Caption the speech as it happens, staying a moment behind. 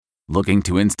Looking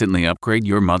to instantly upgrade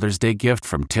your Mother's Day gift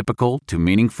from typical to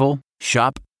meaningful?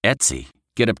 Shop Etsy.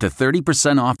 Get up to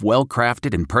 30% off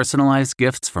well-crafted and personalized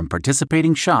gifts from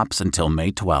participating shops until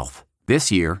May 12th. This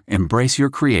year, embrace your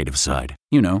creative side.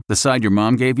 You know, the side your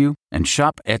mom gave you. And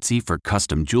shop Etsy for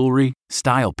custom jewelry,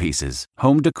 style pieces,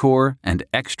 home decor, and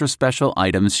extra special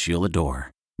items she'll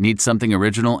adore. Need something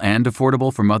original and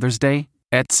affordable for Mother's Day?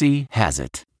 Etsy has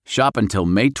it. Shop until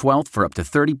May 12th for up to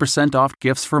 30% off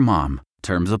gifts for mom.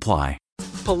 Terms apply.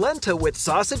 Polenta with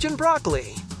sausage and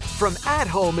broccoli. From At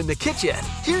Home in the Kitchen,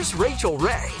 here's Rachel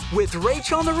Ray with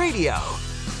Rach on the Radio.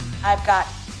 I've got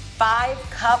 5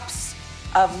 cups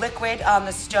of liquid on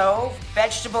the stove,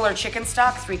 vegetable or chicken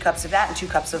stock, 3 cups of that, and 2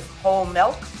 cups of whole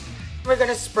milk. We're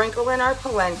gonna sprinkle in our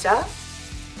polenta,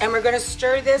 and we're gonna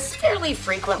stir this fairly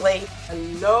frequently. A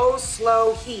low,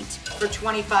 slow heat for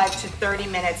 25 to 30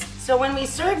 minutes. So when we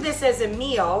serve this as a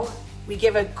meal, we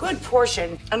give a good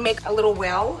portion and make a little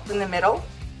well in the middle.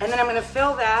 And then I'm gonna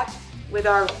fill that with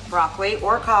our broccoli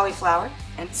or cauliflower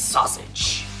and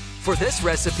sausage. For this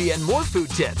recipe and more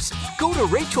food tips, go to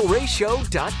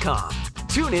RachelRayShow.com.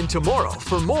 Tune in tomorrow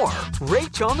for more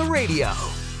Rach on the Radio.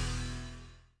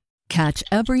 Catch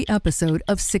every episode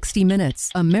of 60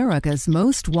 Minutes, America's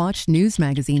most watched news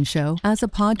magazine show, as a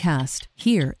podcast.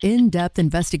 Hear in-depth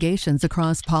investigations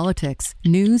across politics,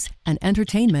 news, and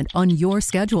entertainment on your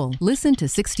schedule. Listen to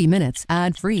 60 Minutes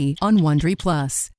ad-free on Wondery Plus.